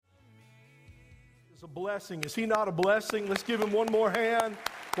is a blessing. Is he not a blessing? Let's give him one more hand.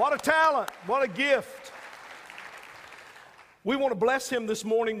 What a talent. What a gift. We want to bless him this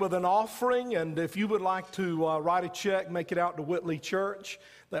morning with an offering, and if you would like to write a check, make it out to Whitley Church.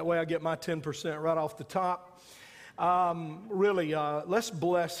 That way I get my 10% right off the top. Let's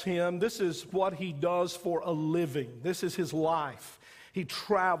bless him. This is what he does for a living. This is his life. He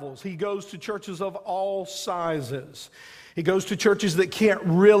travels. He goes to churches of all sizes. He goes to churches that can't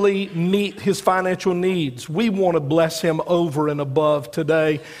really meet his financial needs. We want to bless him over and above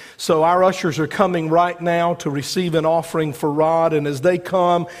today. So our ushers are coming right now to receive an offering for Rod. And as they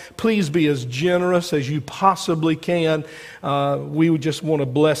come, please be as generous as you possibly can. We would just want to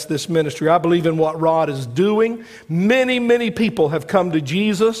bless this ministry. I believe in what Rod is doing. Many, many people have come to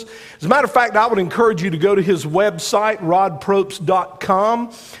Jesus. As a matter of fact, I would encourage you to go to his website,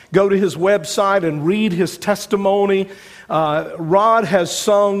 rodpropst.com. Go to his website and read his testimony. Rod has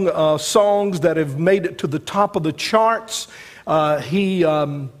sung songs that have made it to the top of the charts. As he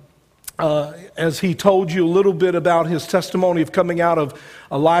told you a little bit about his testimony of coming out of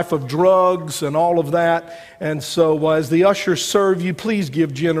a life of drugs and all of that. And so as the ushers serve you, please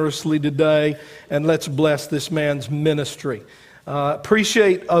give generously today, and let's bless this man's ministry.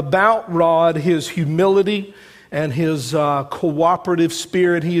 Appreciate about Rod his humility and his cooperative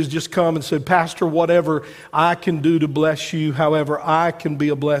spirit. He has just come and said, Pastor, whatever I can do to bless you, however I can be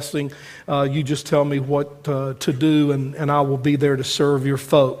a blessing, you just tell me what to do, and I will be there to serve your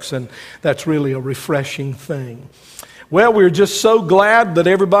folks. And that's really a refreshing thing. Well, we're just so glad that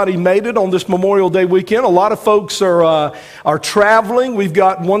everybody made it on this Memorial Day weekend. A lot of folks are traveling. We've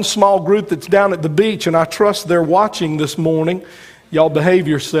got one small group that's down at the beach, and I trust they're watching this morning. Y'all behave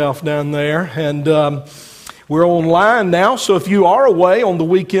yourself down there. And we're online now, so if you are away on the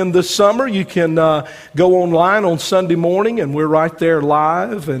weekend this summer, you can go online on Sunday morning, and we're right there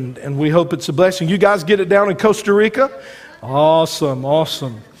live, and we hope it's a blessing. You guys get it down in Costa Rica? Awesome,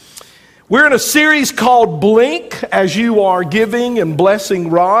 awesome. We're in a series called Blink as you are giving and blessing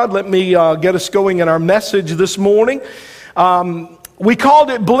Rod. Let me get us going in our message this morning. We called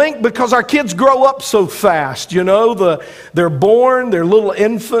it Blink because our kids grow up so fast. You know, they're born, they're little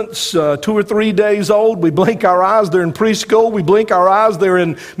infants, 2 or 3 days old. We blink our eyes, they're in preschool. We blink our eyes, they're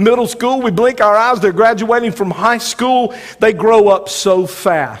in middle school. We blink our eyes, they're graduating from high school. They grow up so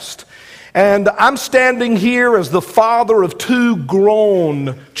fast. And I'm standing here as the father of 2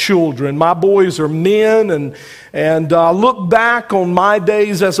 grown children. My boys are men, and look back on my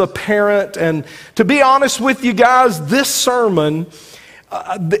days as a parent. And to be honest with you guys, this sermon,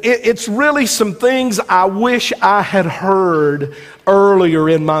 it's really some things I wish I had heard earlier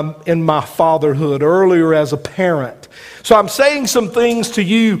in my fatherhood, earlier as a parent. So I'm saying some things to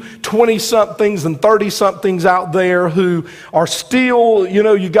you 20-somethings and 30-somethings out there who are still,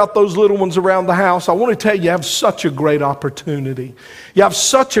 you got those little ones around the house. I want to tell you, you have such a great opportunity. You have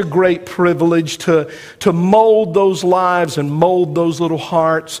such a great privilege to mold those lives and mold those little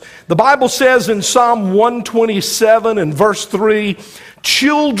hearts. The Bible says in Psalm 127 and verse 3,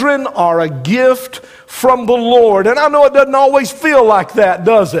 children are a gift from the Lord. And I know it doesn't always feel like that,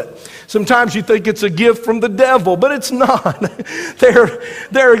 does it? Sometimes you think it's a gift from the devil, but it's not.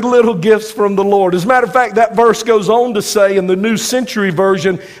 They're little gifts from the Lord. As a matter of fact, that verse goes on to say in the New Century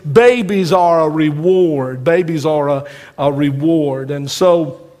Version, babies are a reward. Babies are a reward. And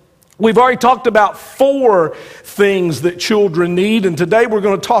so we've already talked about 4 things that children need, and today we're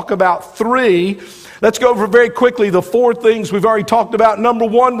going to talk about 3. Let's go over very quickly the 4 things we've already talked about. Number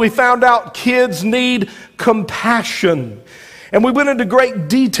 1, we found out kids need compassion. And we went into great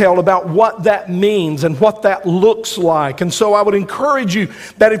detail about what that means and what that looks like. And so I would encourage you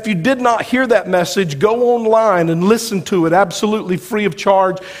that if you did not hear that message, go online and listen to it absolutely free of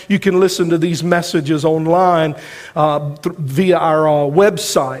charge. You can listen to these messages online via our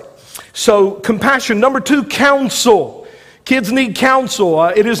website. So compassion. Number 2, counsel. Kids need counsel.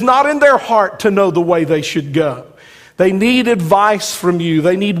 It is not in their heart to know the way they should go. They need advice from you.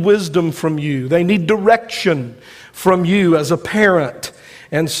 They need wisdom from you. They need direction from you as a parent.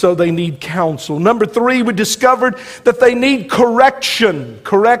 And so they need counsel. Number 3, we discovered that they need correction.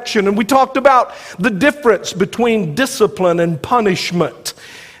 Correction. And we talked about the difference between discipline and punishment.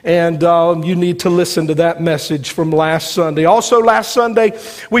 And you need to listen to that message from last Sunday. Also last Sunday,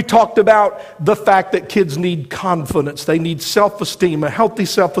 we talked about the fact that kids need confidence. They need self-esteem, a healthy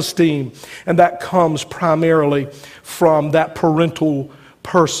self-esteem. And that comes primarily from that parental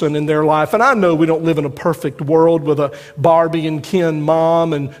person in their life. And I know we don't live in a perfect world with a Barbie and Ken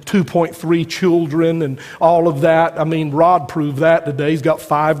mom and 2.3 children and all of that. I mean, Rod proved that today. He's got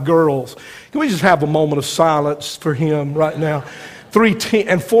 5 girls. Can we just have a moment of silence for him right now?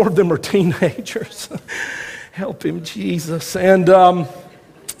 and 4 of them are teenagers. Help him, Jesus. And, and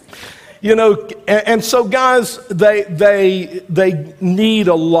so guys, they need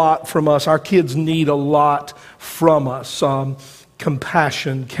a lot from us. Our kids need a lot from us.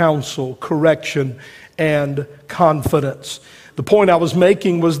 Compassion, counsel, correction, and confidence. The point I was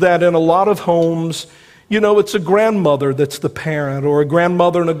making was that in a lot of homes, it's a grandmother that's the parent, or a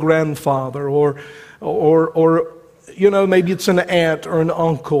grandmother and a grandfather, or maybe it's an aunt or an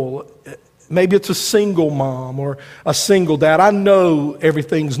uncle. Maybe it's a single mom or a single dad. I know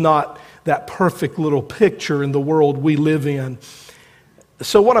everything's not that perfect little picture in the world we live in.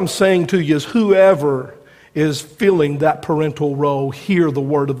 So what I'm saying to you is whoever is filling that parental role, hear the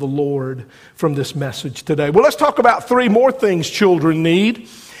word of the Lord from this message today. Well, let's talk about 3 more things children need.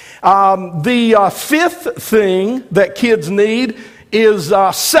 The 5th thing that kids need is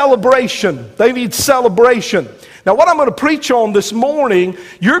celebration. They need celebration. Now, what I'm going to preach on this morning,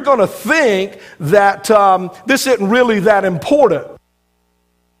 you're going to think that this isn't really that important.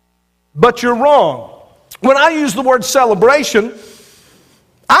 But you're wrong. When I use the word celebration,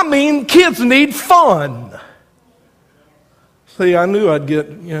 I mean kids need fun. See, I knew I'd get,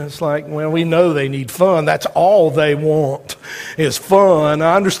 it's like, well, we know they need fun. That's all they want is fun.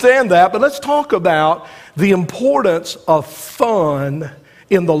 I understand that, but let's talk about the importance of fun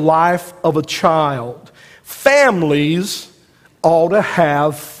in the life of a child. Families ought to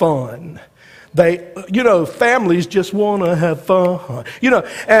have fun. Families just want to have fun. And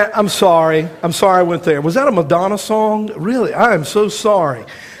I'm sorry I went there. Was that a Madonna song? Really, I am so sorry.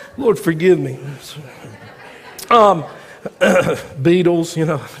 Lord, forgive me. Beatles,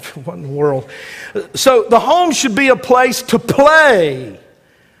 what in the world? So the home should be a place to play.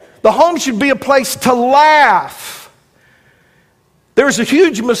 The home should be a place to laugh. There's a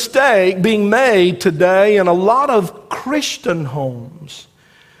huge mistake being made today in a lot of Christian homes.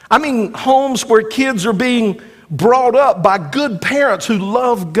 I mean, homes where kids are being brought up by good parents who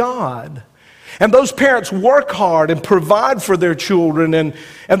love God. And those parents work hard and provide for their children, and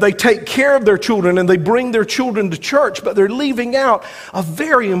they take care of their children, and they bring their children to church, but they're leaving out a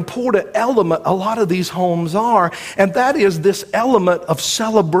very important element a lot of these homes are, and that is this element of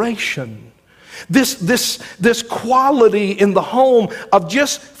celebration. This quality in the home of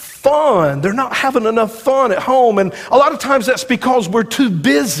just fun. They're not having enough fun at home, and a lot of times that's because we're too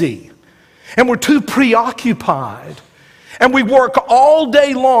busy and we're too preoccupied. And we work all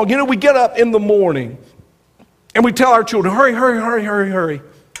day long. We get up in the morning and we tell our children, hurry, hurry, hurry, hurry, hurry.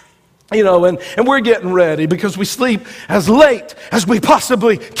 And we're getting ready because we sleep as late as we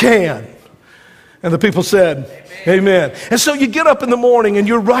possibly can. And the people said, Amen. And so you get up in the morning and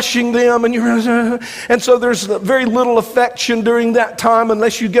you're rushing them, and so there's very little affection during that time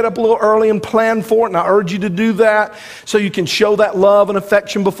unless you get up a little early and plan for it. And I urge you to do that so you can show that love and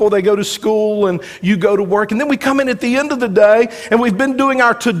affection before they go to school and you go to work. And then we come in at the end of the day, and we've been doing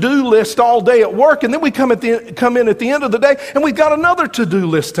our to-do list all day at work, and then we come in at the end of the day, and we've got another to-do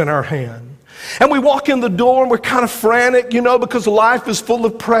list in our hand. And we walk in the door and we're kind of frantic, because life is full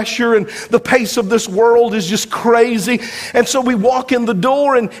of pressure and the pace of this world is just crazy. And so we walk in the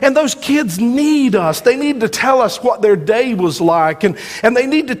door and those kids need us. They need to tell us what their day was like. And they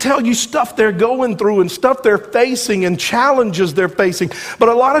need to tell you stuff they're going through and stuff they're facing and challenges they're facing. But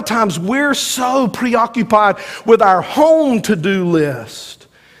a lot of times we're so preoccupied with our home to-do list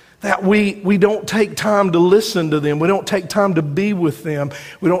that we don't take time to listen to them. We don't take time to be with them.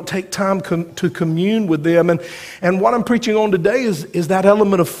 We don't take time to commune with them. And what I'm preaching on today is that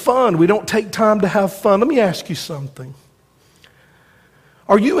element of fun. We don't take time to have fun. Let me ask you something.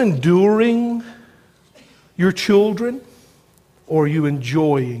 Are you enduring your children, or are you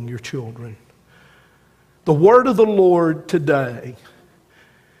enjoying your children? The word of the Lord today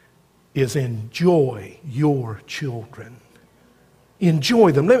is enjoy your children.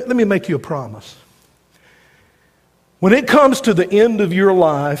 Enjoy them. Let me make you a promise. When it comes to the end of your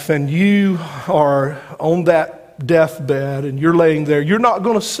life and you are on that deathbed and you're laying there, you're not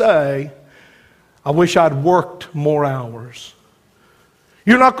going to say, I wish I'd worked more hours.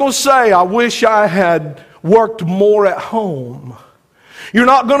 You're not going to say, I wish I had worked more at home. You're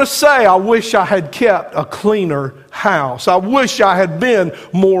not going to say, I wish I had kept a cleaner house. I wish I had been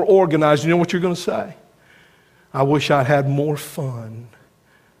more organized. You know what you're going to say? I wish I'd had more fun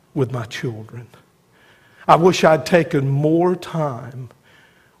with my children. I wish I'd taken more time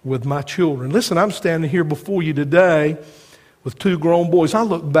with my children. Listen, I'm standing here before you today with 2 grown boys. I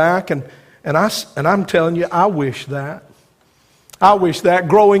look back and I'm telling you, I wish that. I wish that.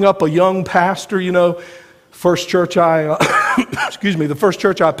 Growing up a young pastor, the first church I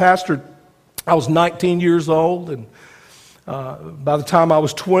pastored, I was 19 years old, and By the time I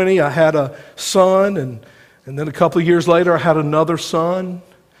was 20, I had a son, and then a couple of years later, I had another son.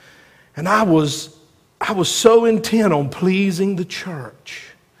 And I was so intent on pleasing the church.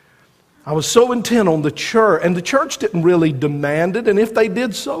 I was so intent on the church, and the church didn't really demand it, and if they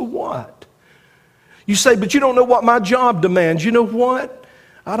did, so what? You say, but you don't know what my job demands. You know what?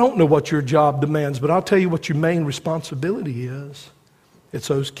 I don't know what your job demands, but I'll tell you what your main responsibility is. It's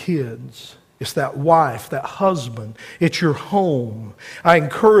those kids. It's that wife, that husband. It's your home. I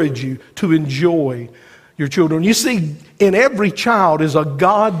encourage you to enjoy your children. You see, in every child is a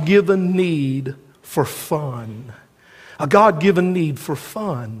God-given need for fun. A God-given need for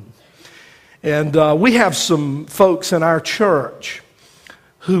fun. And we have some folks in our church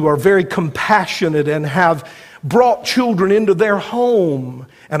who are very compassionate and have brought children into their home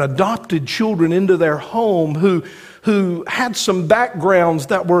and adopted children into their home who had some backgrounds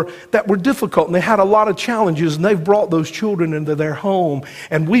that were difficult, and they had a lot of challenges, and they've brought those children into their home,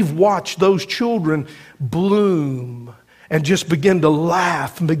 and we've watched those children bloom and just begin to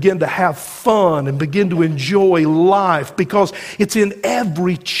laugh and begin to have fun and begin to enjoy life, because it's in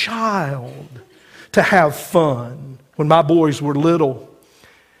every child to have fun. When my boys were little,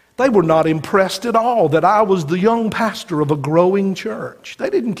 they were not impressed at all that I was the young pastor of a growing church. They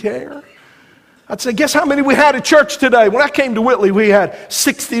didn't care. I'd say, guess how many we had at church today? When I came to Whitley, we had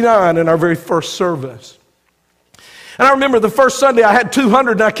 69 in our very first service. And I remember the first Sunday I had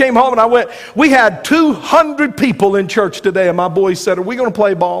 200, and I came home and I went, we had 200 people in church today. And my boys said, are we going to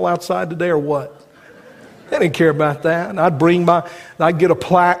play ball outside today or what? They didn't care about that. And I'd get a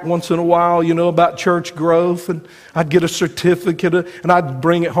plaque once in a while, about church growth, and I'd get a certificate, and I'd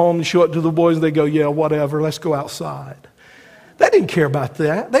bring it home and show it to the boys, and they'd go, yeah, whatever, let's go outside. They didn't care about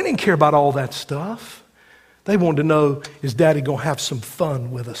that. They didn't care about all that stuff. They wanted to know, is Daddy going to have some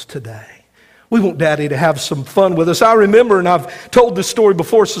fun with us today? We want Daddy to have some fun with us. I remember, and I've told this story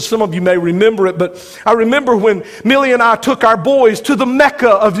before, so some of you may remember it, but I remember when Millie and I took our boys to the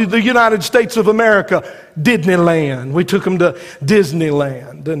Mecca of the United States of America, Disneyland. We took them to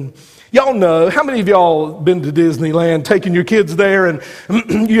Disneyland. And y'all know, how many of y'all been to Disneyland, taking your kids there, and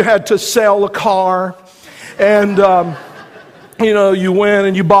you had to sell a car, and you went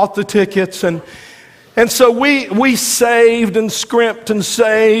and you bought the tickets, and so we saved and scrimped and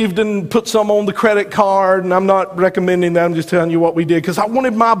saved and put some on the credit card, and I'm not recommending that, I'm just telling you what we did, because I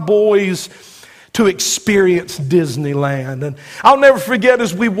wanted my boys to experience Disneyland. And I'll never forget,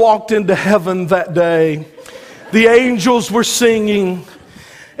 as we walked into heaven that day, the angels were singing,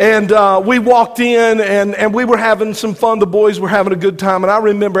 and we walked in, and we were having some fun. The boys were having a good time, and I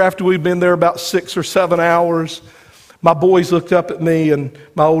remember after we'd been there about 6 or 7 hours, my boys looked up at me, and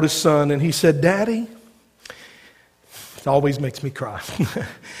my oldest son, and he said, Daddy, it always makes me cry.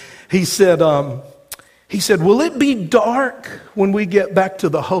 He said, will it be dark when we get back to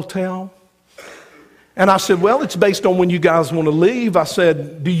the hotel? And I said, well, it's based on when you guys want to leave. I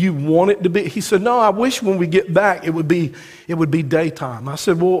said, do you want it to be? He said, no, I wish when we get back it would be daytime. I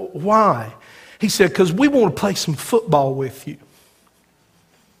said, well, why? He said, because we want to play some football with you.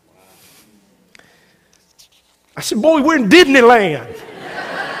 I said, boy, we're in Disneyland.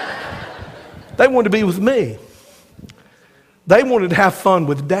 They wanted to be with me. They wanted to have fun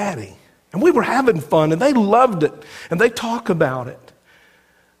with Daddy. And we were having fun, and they loved it, and they talk about it.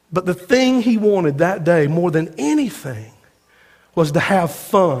 But the thing he wanted that day more than anything was to have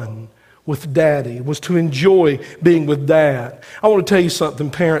fun with Daddy, was to enjoy being with Dad. I want to tell you something,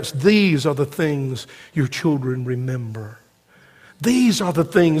 parents. These are the things your children remember. These are the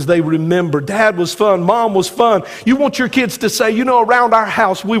things they remember. Dad was fun. Mom was fun. You want your kids to say, around our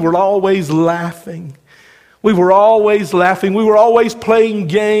house, we were always laughing. We were always laughing. We were always playing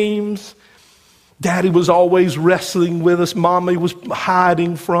games. Daddy was always wrestling with us. Mommy was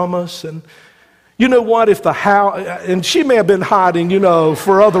hiding from us. And you know what? If the house, and she may have been hiding,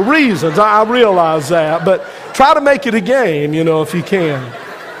 for other reasons. I realize that. But try to make it a game, if you can.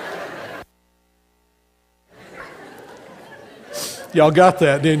 Y'all got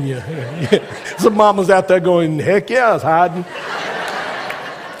that, didn't you? Some mamas out there going, heck yeah, I was hiding.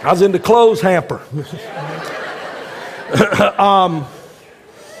 I was in the clothes hamper.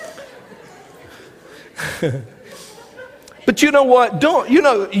 But you know what?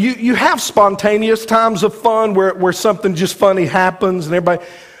 You have spontaneous times of fun where something just funny happens and everybody,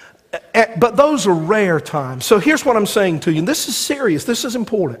 but those are rare times. So here's what I'm saying to you, and this is serious, this is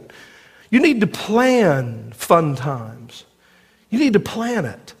important. You need to plan fun times. You need to plan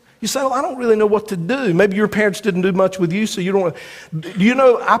it. You say, well, I don't really know what to do. Maybe your parents didn't do much with you, so you don't. You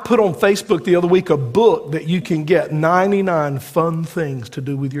know, I put on Facebook the other week a book that you can get, 99 fun things to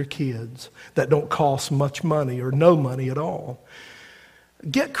do with your kids that don't cost much money or no money at all.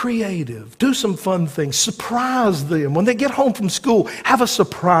 Get creative. Do some fun things. Surprise them. When they get home from school, have a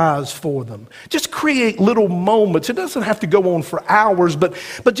surprise for them. Just create little moments. It doesn't have to go on for hours, but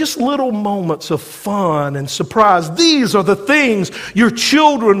just little moments of fun and surprise. These are the things your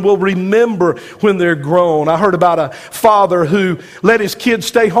children will remember when they're grown. I heard about a father who let his kids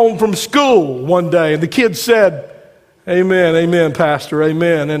stay home from school one day, and the kids said, "Amen, amen, Pastor,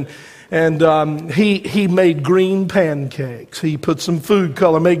 amen." And he made green pancakes. He put some food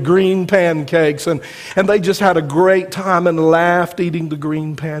color, made green pancakes, and they just had a great time and laughed eating the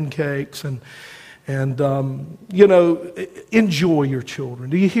green pancakes. And you know, enjoy your children.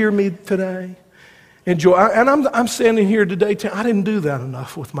 Do you hear me today? Enjoy. And I'm standing here today telling I didn't do that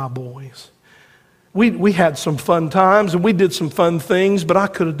enough with my boys. We had some fun times and we did some fun things, but I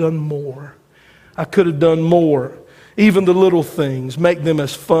could have done more. I could have done more. Even the little things, make them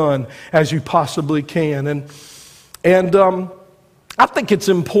as fun as you possibly can. And I think it's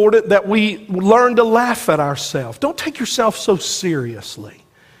important that we learn to laugh at ourselves. Don't take yourself so seriously.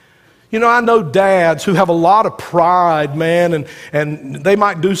 You know, I know dads who have a lot of pride, man, and they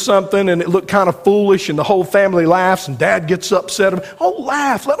might do something and it look kind of foolish and the whole family laughs and dad gets upset. Oh,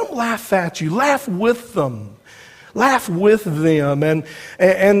 laugh. Let them laugh at you. Laugh with them. Laugh with them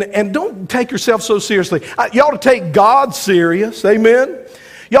and don't take yourself so seriously. You ought to take God serious, amen?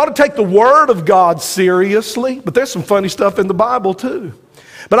 You ought to take the Word of God seriously, but there's some funny stuff in the Bible too.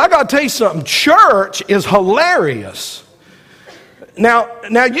 But I got to tell you something, church is hilarious. Now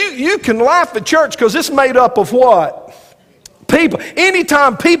you can laugh at church because it's made up of what? People.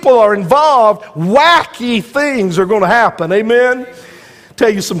 Anytime people are involved, wacky things are going to happen, amen? Tell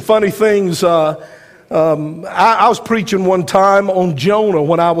you some funny things. I was preaching one time on Jonah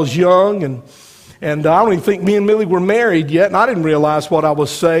when I was young, and I don't even think me and Millie were married yet, and I didn't realize what I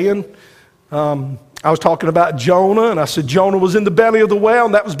was saying. I was talking about Jonah, and I said Jonah was in the belly of the whale,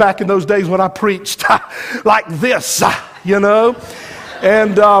 and that was back in those days when I preached like this, you know.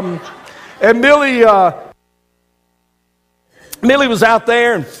 And Millie was out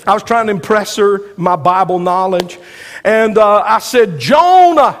there, and I was trying to impress her, my Bible knowledge, and I said,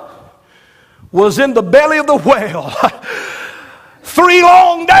 Jonah was in the belly of the whale 3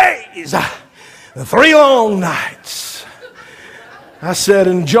 long days and 3 long nights. I said,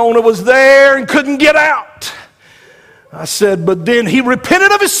 and Jonah was there and couldn't get out. I said, but then he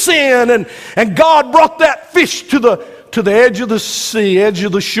repented of his sin, and God brought that fish to the edge of the sea, edge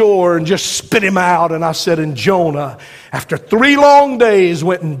of the shore, and just spit him out. And I said, and Jonah, after 3 long days,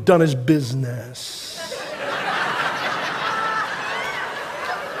 went and done his business.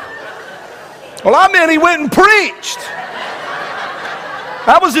 Well, I meant he went and preached.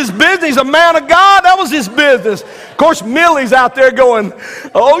 That was his business. He's a man of God. That was his business. Of course, Millie's out there going,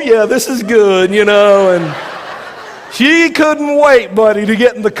 oh, yeah, this is good, you know. And she couldn't wait, buddy, to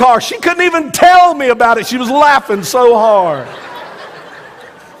get in the car. She couldn't even tell me about it. She was laughing so hard.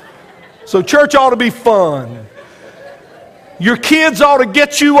 So church ought to be fun. Your kids ought to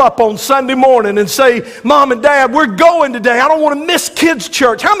get you up on Sunday morning and say, Mom and Dad, we're going today. I don't want to miss kids'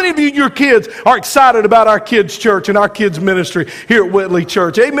 church. How many of you, your kids, are excited about our kids' church and our kids' ministry here at Whitley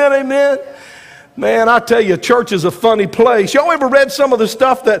Church? Amen, amen. Man, I tell you, church is a funny place. Y'all ever read some of the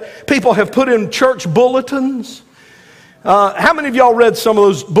stuff that people have put in church bulletins? How many of y'all read some of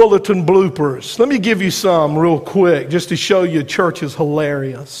those bulletin bloopers? Let me give you some real quick just to show you church is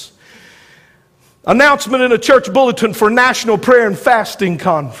hilarious. Announcement in a church bulletin for National Prayer and Fasting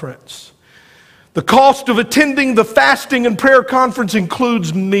Conference. The cost of attending the fasting and prayer conference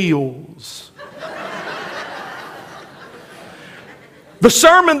includes meals. The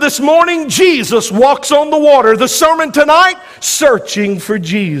sermon this morning, Jesus walks on the water. The sermon tonight, searching for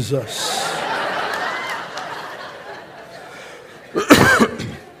Jesus.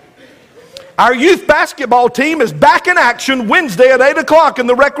 Our youth basketball team is back in action Wednesday at 8 o'clock in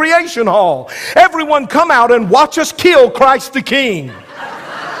the recreation hall. Everyone come out and watch us kill Christ the King.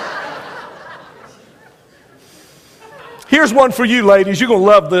 Here's one for you ladies. You're going to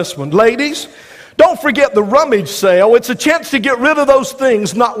love this one. Ladies, don't forget the rummage sale. It's a chance to get rid of those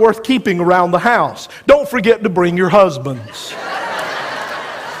things not worth keeping around the house. Don't forget to bring your husbands.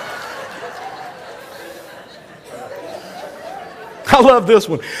 I love this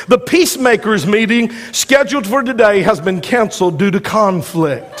one. The Peacemakers meeting scheduled for today has been canceled due to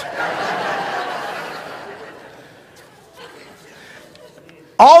conflict.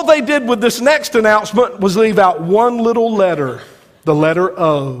 All they did with this next announcement was leave out one little letter. the letter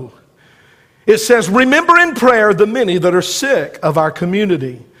O. It says, remember in prayer the many that are sick of our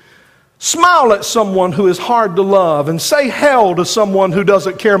community. Smile at someone who is hard to love and say hell to someone who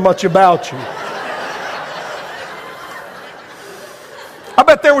doesn't care much about you. I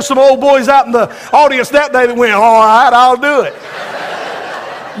bet there were some old boys out in the audience that day that went, all right, I'll do it.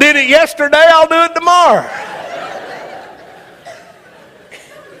 Did it yesterday, I'll do it tomorrow.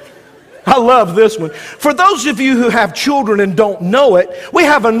 I love this one. For those of you who have children and don't know it, we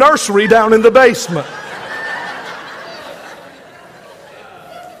have a nursery down in the basement.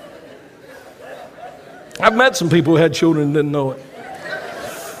 I've met some people who had children and didn't know it.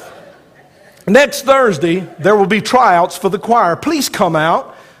 Next Thursday, there will be tryouts for the choir. Please come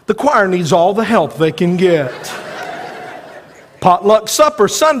out. The choir needs all the help they can get. Potluck supper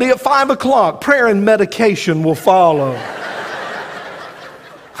Sunday at 5 o'clock. Prayer and medication will follow.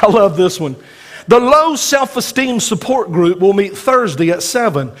 I love this one. The low self-esteem support group will meet Thursday at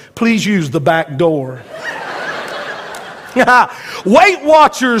 7. Please use the back door. Weight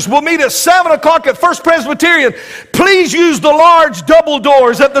Watchers will meet at 7 o'clock at First Presbyterian. Please use the large double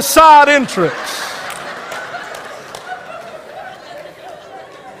doors at the side entrance.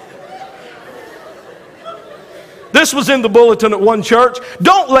 This was in the bulletin at one church.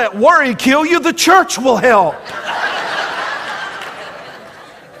 Don't let worry kill you. The church will help.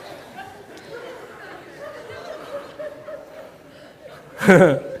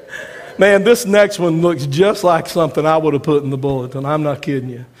 Man, this next one looks just like something I would have put in the bulletin. I'm not kidding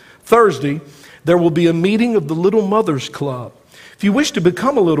you. Thursday, there will be a meeting of the Little Mothers Club. If you wish to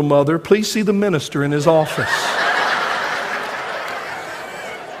become a little mother, please see the minister in his office.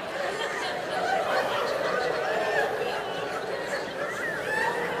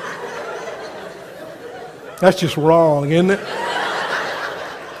 That's just wrong, isn't it?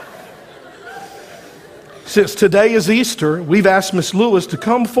 Since today is Easter, we've asked Miss Lewis to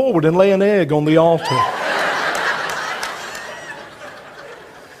come forward and lay an egg on the altar.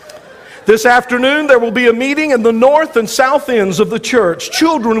 This afternoon, there will be a meeting in the north and south ends of the church.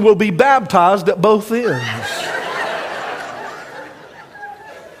 Children will be baptized at both ends.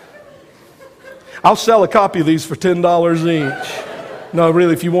 I'll sell a copy of these for $10 each. No,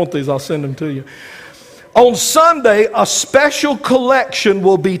 really, if you want these, I'll send them to you. On Sunday, a special collection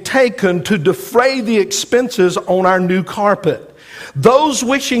will be taken to defray the expenses on our new carpet. Those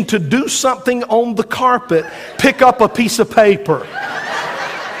wishing to do something on the carpet, pick up a piece of paper.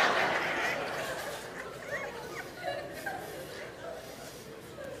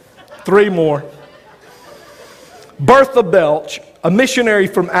 Three more. Bertha Belch, a missionary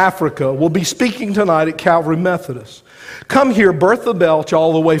from Africa, will be speaking tonight at Calvary Methodist. Come here, Bertha Belch,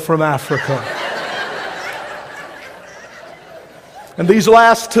 all the way from Africa. And these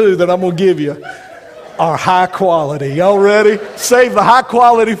last two that I'm going to give you are high quality. Y'all ready? Save the high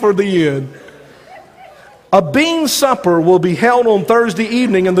quality for the end. A bean supper will be held on Thursday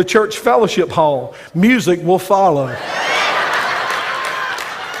evening in the church fellowship hall. Music will follow.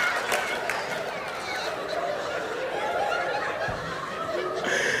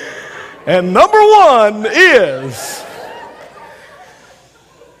 And number one is...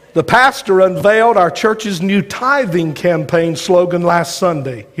 the pastor unveiled our church's new tithing campaign slogan last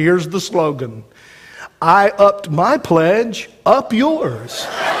Sunday. Here's the slogan. I upped my pledge, up yours.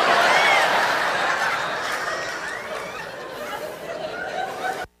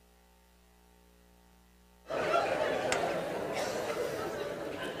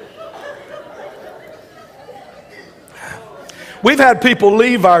 We've had people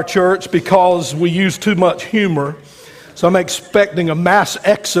leave our church because we use too much humor. So I'm expecting a mass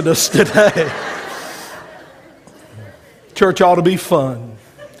exodus today. Church ought to be fun.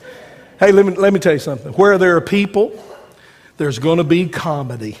 Hey, let me tell you something. Where there are people, there's going to be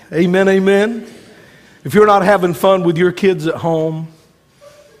comedy. Amen, amen. If you're not having fun with your kids at home,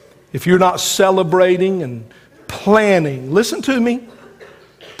 if you're not celebrating and planning, listen to me,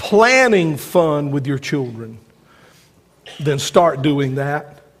 planning fun with your children, then start doing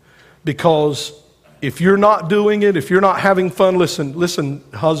that. Because if you're not doing it, if you're not having fun, listen,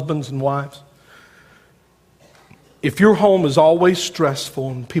 husbands and wives. If your home is always stressful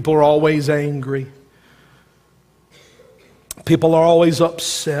and people are always angry, people are always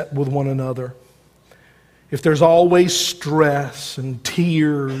upset with one another, if there's always stress and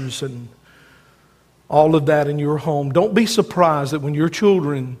tears and all of that in your home, don't be surprised that when your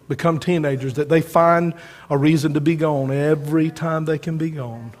children become teenagers that they find a reason to be gone every time they can be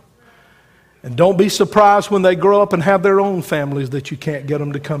gone. And don't be surprised when they grow up and have their own families that you can't get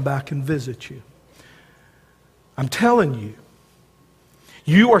them to come back and visit you. I'm telling you,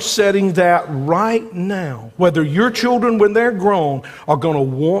 You are setting that right now. Whether your children, when they're grown, are going to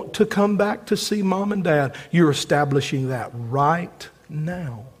want to come back to see mom and dad, you're establishing that right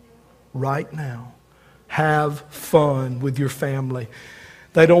now. Right now. Have fun with your family.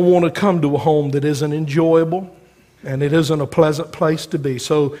 They don't want to come to a home that isn't enjoyable, and it isn't a pleasant place to be.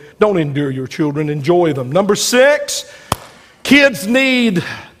 So don't endure your children. Enjoy them. Number 6, kids need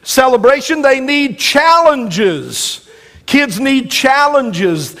celebration. They need challenges. Kids need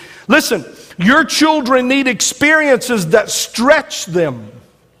challenges. Listen, your children need experiences that stretch them.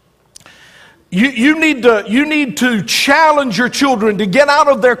 You need to challenge your children to get out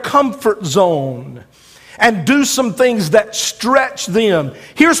of their comfort zone and do some things that stretch them.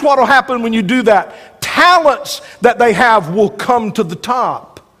 Here's what will happen when you do that. Talents that they have will come to the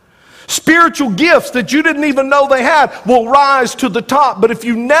top. Spiritual gifts that you didn't even know they had will rise to the top. But if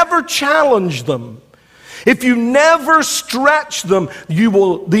you never challenge them, if you never stretch them,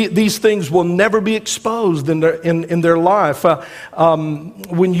 these things will never be exposed in their life.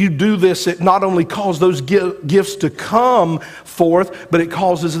 When you do this, it not only causes those gifts to come forth, but it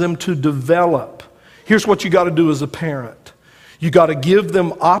causes them to develop. Here's what you got to do as a parent. You got to give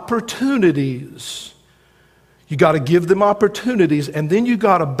them opportunities. You got to give them opportunities, and then you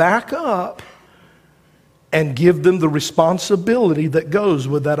got to back up and give them the responsibility that goes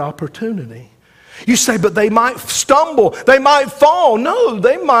with that opportunity. You say, but they might stumble. They might fall. No,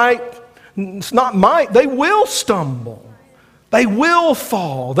 they might. It's not might. They will stumble. They will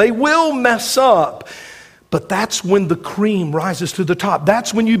fall. They will mess up. But that's when the cream rises to the top.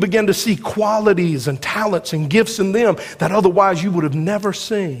 That's when you begin to see qualities and talents and gifts in them that otherwise you would have never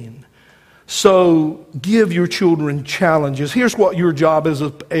seen. So give your children challenges. Here's what your job is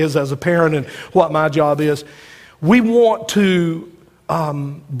as a parent and what my job is. We want to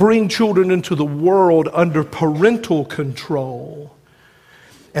bring children into the world under parental control.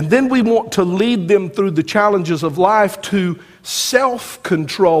 And then we want to lead them through the challenges of life to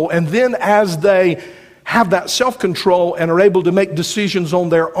self-control. And then as they have that self-control and are able to make decisions on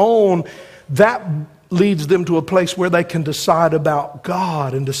their own, that leads them to a place where they can decide about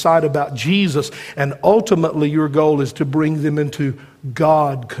God and decide about Jesus. And ultimately your goal is to bring them into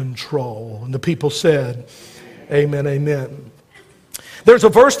God control. And the people said, amen, amen. There's a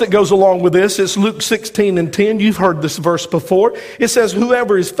verse that goes along with this. It's Luke 16:10. You've heard this verse before. It says,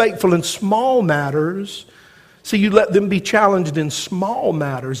 whoever is faithful in small matters, so you let them be challenged in small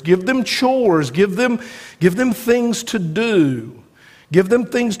matters. Give them chores. Give them things to do. Give them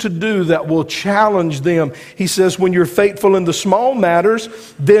things to do that will challenge them. He says, when you're faithful in the small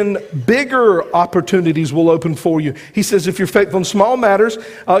matters, then bigger opportunities will open for you. He says, if you're faithful in small matters,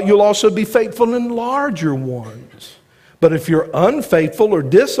 you'll also be faithful in larger ones. But if you're unfaithful or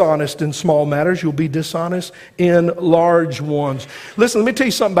dishonest in small matters, you'll be dishonest in large ones. Listen, let me tell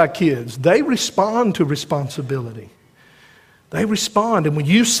you something about kids. They respond to responsibility. They respond. And when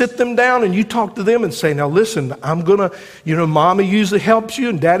you sit them down and you talk to them and say, now listen, I'm going to, mommy usually helps you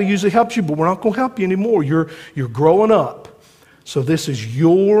and daddy usually helps you, but we're not going to help you anymore. You're growing up. So this is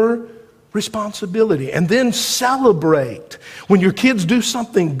your responsibility. And then celebrate. When your kids do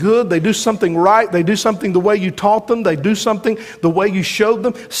something good, they do something right, they do something the way you taught them, they do something the way you showed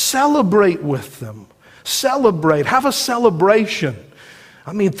them, celebrate with them. Celebrate. Have a celebration.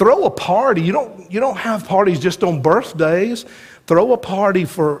 I mean, throw a party. You don't have parties just on birthdays. Throw a party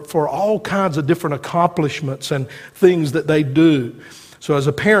for all kinds of different accomplishments and things that they do. So as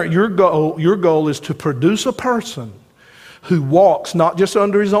a parent, your goal is to produce a person who walks not just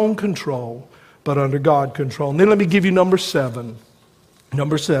under his own control, but under God's control. And then let me give you number 7.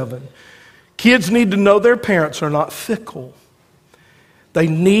 Number 7. Kids need to know their parents are not fickle. They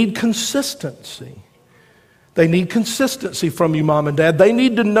need consistency. They need consistency from you, mom and dad. They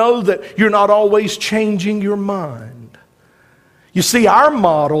need to know that you're not always changing your mind. You see, our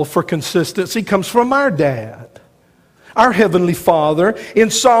model for consistency comes from our dad. Our Heavenly Father, in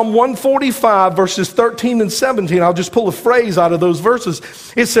Psalm 145, verses 13 and 17, I'll just pull a phrase out of those verses.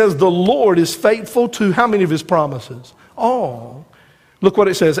 It says, the Lord is faithful to how many of His promises? All. Look what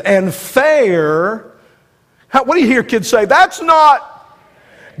it says. And fair. What do you hear kids say? That's not.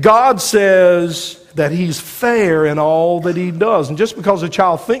 God says that He's fair in all that He does. And just because a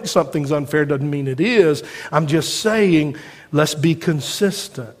child thinks something's unfair doesn't mean it is. I'm just saying, let's be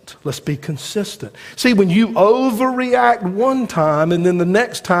consistent. Let's be consistent. See, when you overreact one time and then the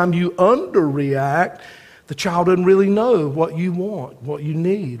next time you underreact, the child doesn't really know what you want, what you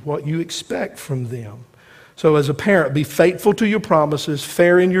need, what you expect from them. So as a parent, be faithful to your promises,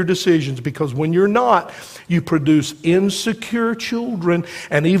 fair in your decisions, because when you're not, you produce insecure children,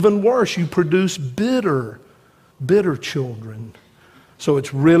 and even worse, you produce bitter children. So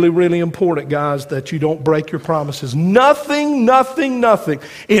it's really, really important, guys, that you don't break your promises. Nothing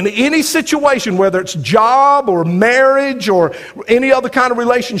in any situation, whether it's job or marriage or any other kind of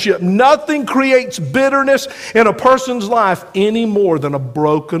relationship, nothing creates bitterness in a person's life any more than a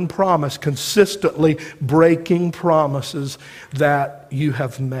broken promise, consistently breaking promises that you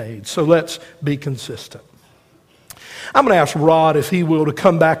have made. So let's be consistent. I'm going to ask Rod, if he will, to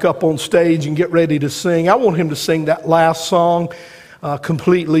come back up on stage and get ready to sing. I want him to sing that last song,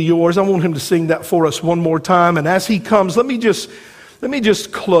 Completely Yours. I want him to sing that for us one more time. And as he comes, let me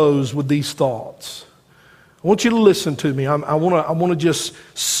just close with these thoughts. I want you to listen to me. I want to just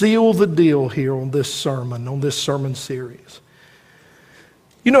seal the deal here on this sermon series.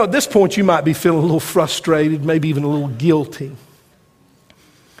 You know, at this point you might be feeling a little frustrated, maybe even a little guilty.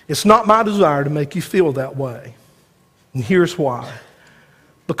 It's not my desire to make you feel that way. And here's why.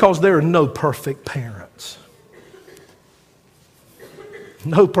 Because there are no perfect parents.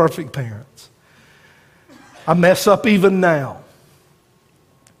 No perfect parents. I mess up even now.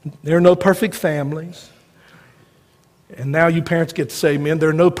 There are no perfect families. And now you parents get to say amen. There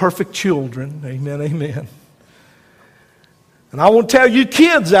are no perfect children. Amen, amen. And I want to tell you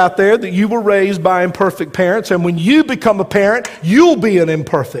kids out there that you were raised by imperfect parents. And when you become a parent, you'll be an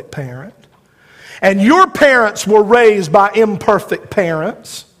imperfect parent. And your parents were raised by imperfect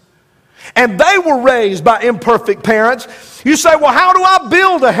parents. And they were raised by imperfect parents. You say, well, how do I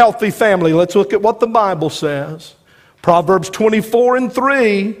build a healthy family? Let's look at what the Bible says. Proverbs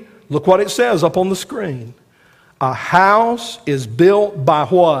 24:3. Look what it says up on the screen. A house is built by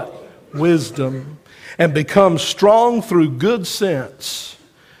what? Wisdom. And becomes strong through good sense.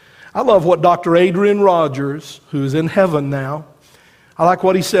 I love what Dr. Adrian Rogers, who is in heaven now, I like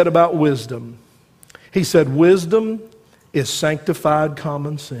what he said about wisdom. He said, wisdom is sanctified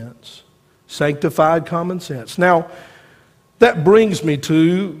common sense. Sanctified common sense. Now, that brings me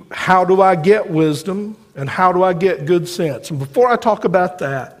to how do I get wisdom and how do I get good sense? And before I talk about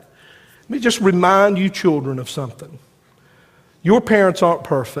that, let me just remind you children of something. Your parents aren't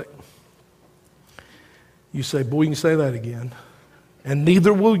perfect. You say, boy, you can say that again. And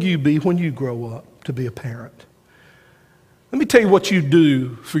neither will you be when you grow up to be a parent. Let me tell you what you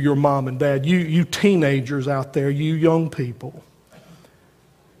do for your mom and dad, you teenagers out there, you young people.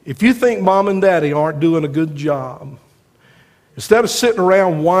 If you think mom and daddy aren't doing a good job, instead of sitting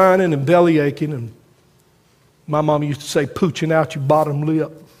around whining and belly aching, and my mom used to say, pooching out your bottom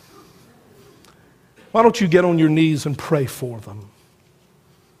lip, why don't you get on your knees and pray for them?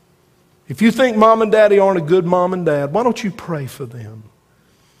 If you think mom and daddy aren't a good mom and dad, why don't you pray for them?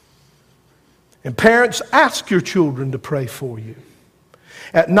 And parents, ask your children to pray for you.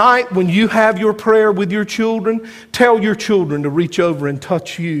 At night, when you have your prayer with your children, tell your children to reach over and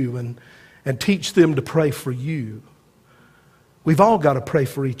touch you and teach them to pray for you. We've all got to pray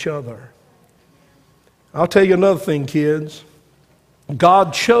for each other. I'll tell you another thing, kids.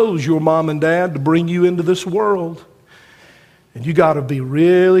 God chose your mom and dad to bring you into this world. And you got to be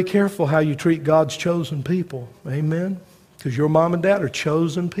really careful how you treat God's chosen people. Amen? Because your mom and dad are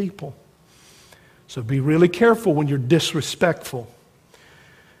chosen people. So be really careful when you're disrespectful.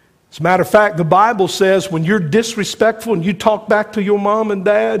 As a matter of fact, the Bible says when you're disrespectful and you talk back to your mom and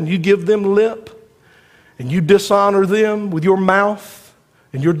dad and you give them lip and you dishonor them with your mouth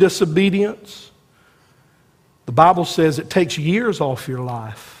and your disobedience, the Bible says it takes years off your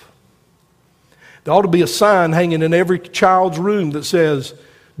life. There ought to be a sign hanging in every child's room that says,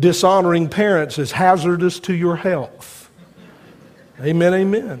 dishonoring parents is hazardous to your health. Amen,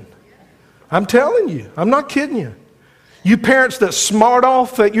 amen. I'm telling you, I'm not kidding you. You parents that smart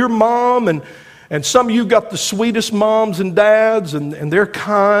off at your mom, and some of you got the sweetest moms and dads, and they're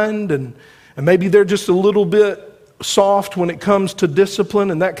kind, and maybe they're just a little bit soft when it comes to discipline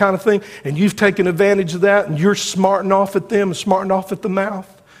and that kind of thing, and you've taken advantage of that, and you're smarting off at them and smarting off at the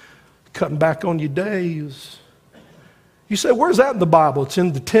mouth, cutting back on your days. You say, where's that in the Bible? It's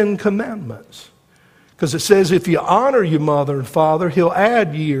in the 10 Commandments. Because it says if you honor your mother and father, he'll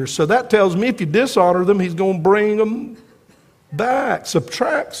add years. So that tells me if you dishonor them, he's going to bring them back,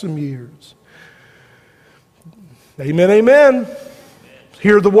 subtract some years. Amen, amen.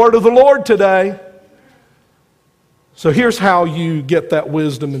 Hear the word of the Lord today. So here's how you get that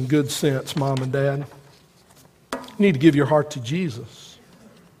wisdom and good sense, mom and dad. You need to give your heart to Jesus.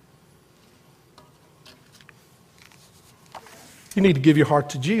 You need to give your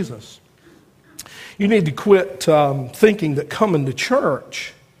heart to Jesus. You need to quit thinking that coming to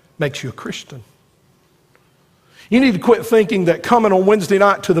church makes you a Christian. You need to quit thinking that coming on Wednesday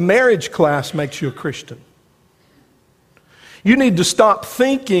night to the marriage class makes you a Christian. You need to stop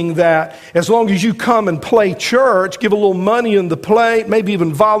thinking that as long as you come and play church, give a little money in the plate, maybe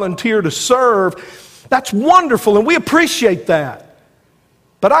even volunteer to serve, that's wonderful, and we appreciate that.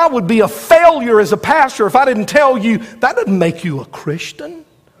 But I would be a failure as a pastor if I didn't tell you that doesn't make you a Christian.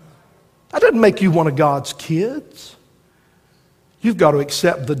 That doesn't make you one of God's kids. You've got to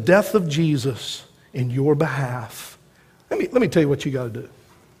accept the death of Jesus in your behalf. Let me tell you what you got to do.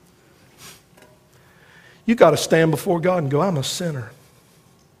 You got to stand before God and go, I'm a sinner.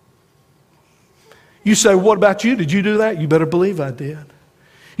 You say, what about you? Did you do that? You better believe I did.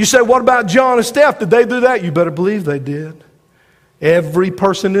 You say, what about John and Steph? Did they do that? You better believe they did. Every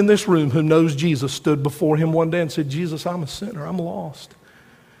person in this room who knows Jesus stood before him one day and said, Jesus, I'm a sinner. I'm lost.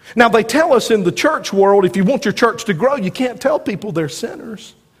 Now, they tell us in the church world, if you want your church to grow, you can't tell people they're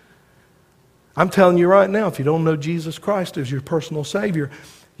sinners. I'm telling you right now, if you don't know Jesus Christ as your personal Savior,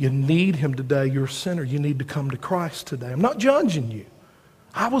 you need him today. You're a sinner. You need to come to Christ today. I'm not judging you.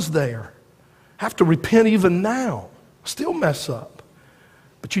 I was there. I have to repent even now. I still mess up.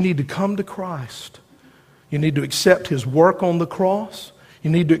 But you need to come to Christ. You need to accept his work on the cross.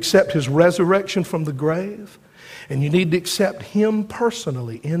 You need to accept his resurrection from the grave. And you need to accept him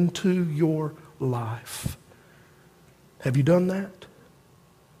personally into your life. Have you done that?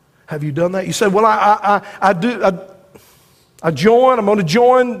 Have you done that? You say, well, I do. I'm going to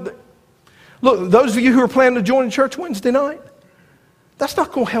join. Look, those of you who are planning to join the church Wednesday night, that's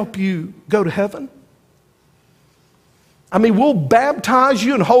not going to help you go to heaven. I mean, we'll baptize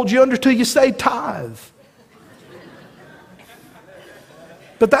you and hold you under till you say tithe.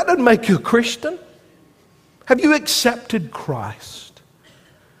 But that doesn't make you a Christian. Have you accepted Christ?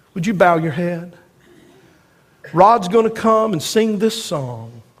 Would you bow your head? Rod's going to come and sing this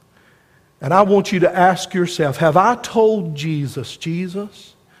song. And I want you to ask yourself, have I told Jesus,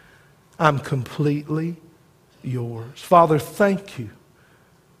 Jesus, I'm completely yours? Father, thank you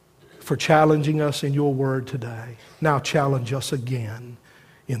for challenging us in your word today. Now challenge us again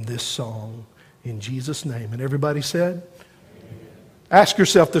in this song in Jesus' name. And everybody said? Ask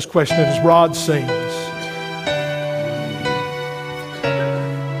yourself this question as Rod sings.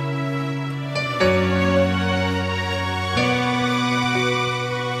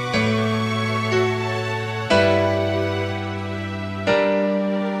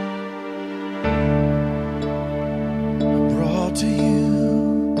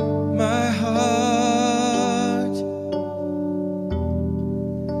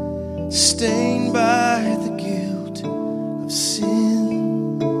 Stained by the guilt of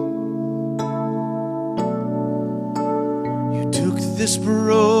sin, you took this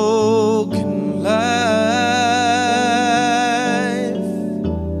broken life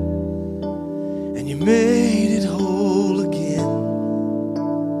and you made it whole again.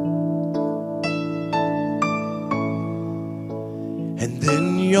 And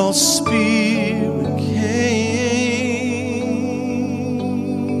then your spirit came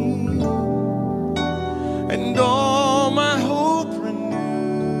and all my hope renewed.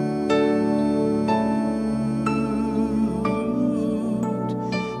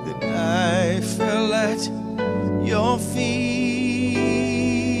 Then I fell at your feet,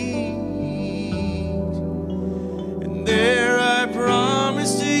 and there I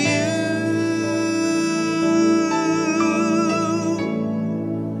promised to you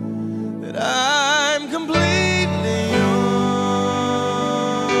that I'm completely yours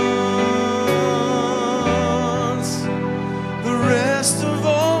the rest of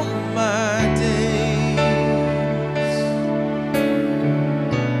all my days.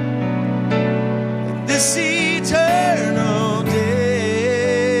 And this eternal debt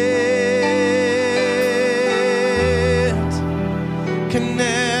can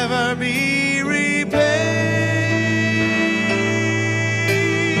never be repaid.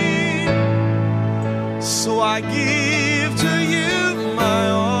 So I give to you my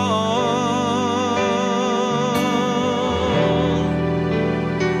all.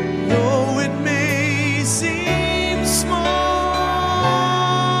 Though it may seem small,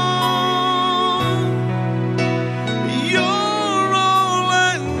 you're all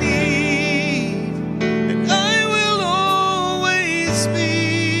I need, and I will always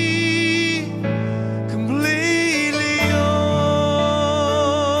be completely yours.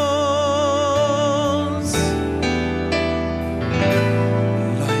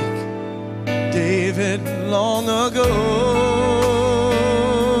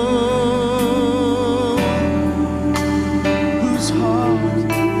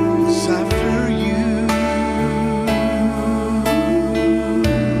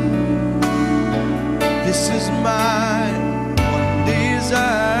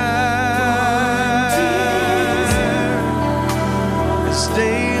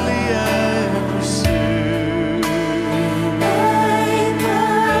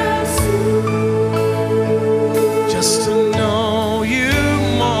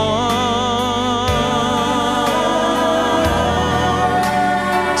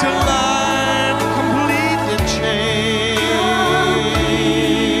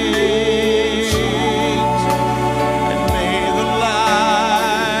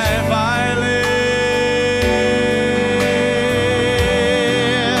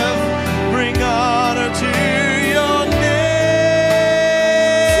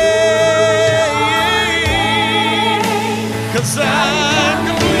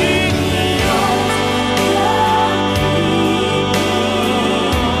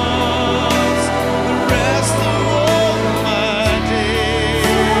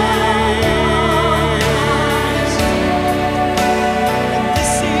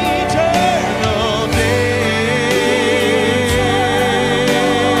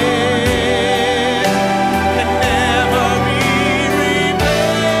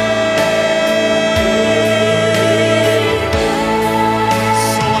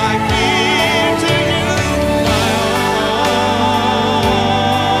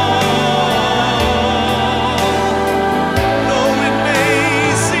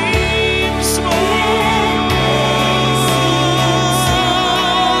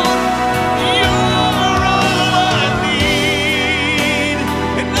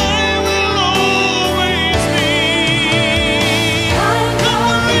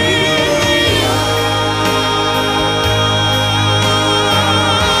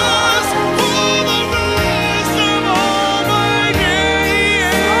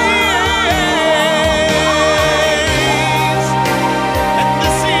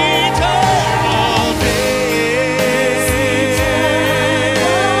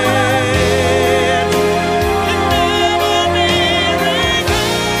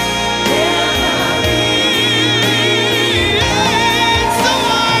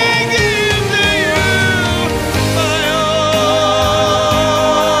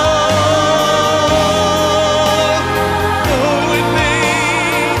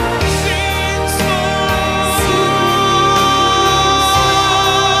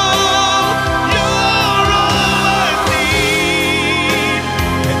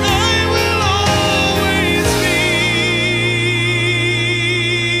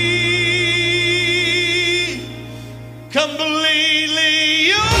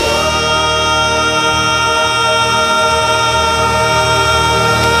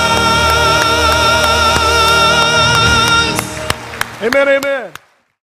 Amen, amen.